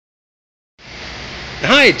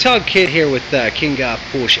Hi, Todd Kidd here with Kinga,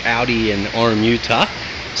 Porsche, Audi and Orem, Utah.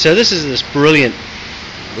 So this is this brilliant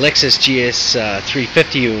Lexus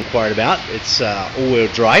gs350 you inquired about. It's all-wheel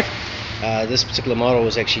drive. This particular model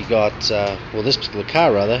has actually got, well, this particular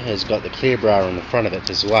car rather, has got the clear bra on the front of it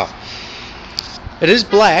as well. It is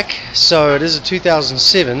black, so it is a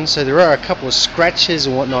 2007, so there are a couple of scratches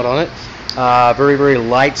and whatnot on it. Very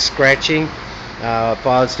light scratching. If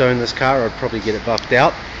I was to own this car, I'd probably get it buffed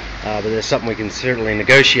out. But there's something we can certainly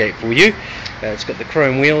negotiate for you. It's got the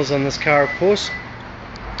chrome wheels on this car, of course.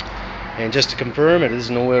 And just to confirm, it is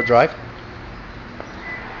an all-wheel drive.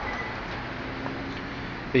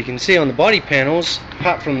 But you can see on the body panels,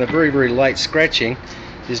 apart from the very light scratching,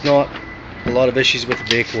 there's not a lot of issues with the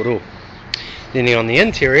vehicle at all. Then on the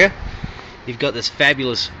interior, you've got this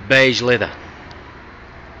fabulous beige leather.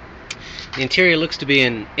 The interior looks to be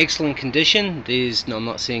in excellent condition. I'm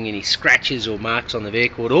not seeing any scratches or marks on the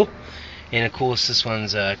vehicle at all. And of course this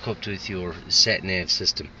one's equipped with your sat-nav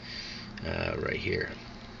system right here.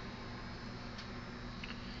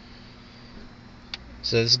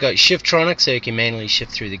 So this has got Shiftronic, so you can manually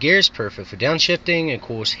shift through the gears, perfect for downshifting. Of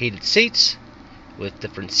course heated seats with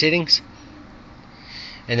different settings.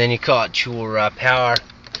 And then you've got your power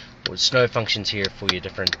or snow functions here for your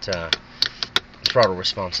different throttle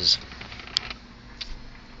responses.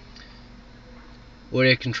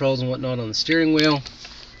 Audio controls and whatnot on the steering wheel,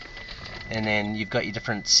 and then you've got your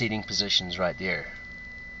different seating positions right there.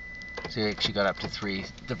 So you actually got up to 3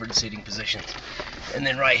 different seating positions, and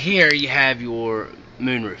then right here you have your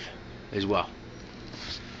moonroof as well.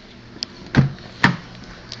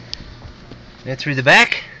 Now through the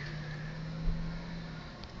back,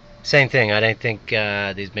 same thing. I don't think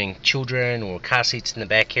there's been children or car seats in the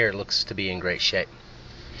back here. It looks to be in great shape.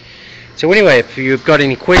 So anyway, if you've got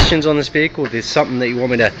any questions on this vehicle, if there's something that you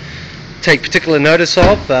want me to take particular notice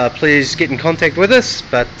of, please get in contact with us.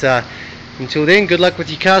 But until then, good luck with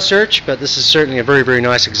your car search. But this is certainly a very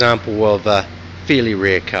nice example of a fairly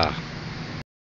rare car.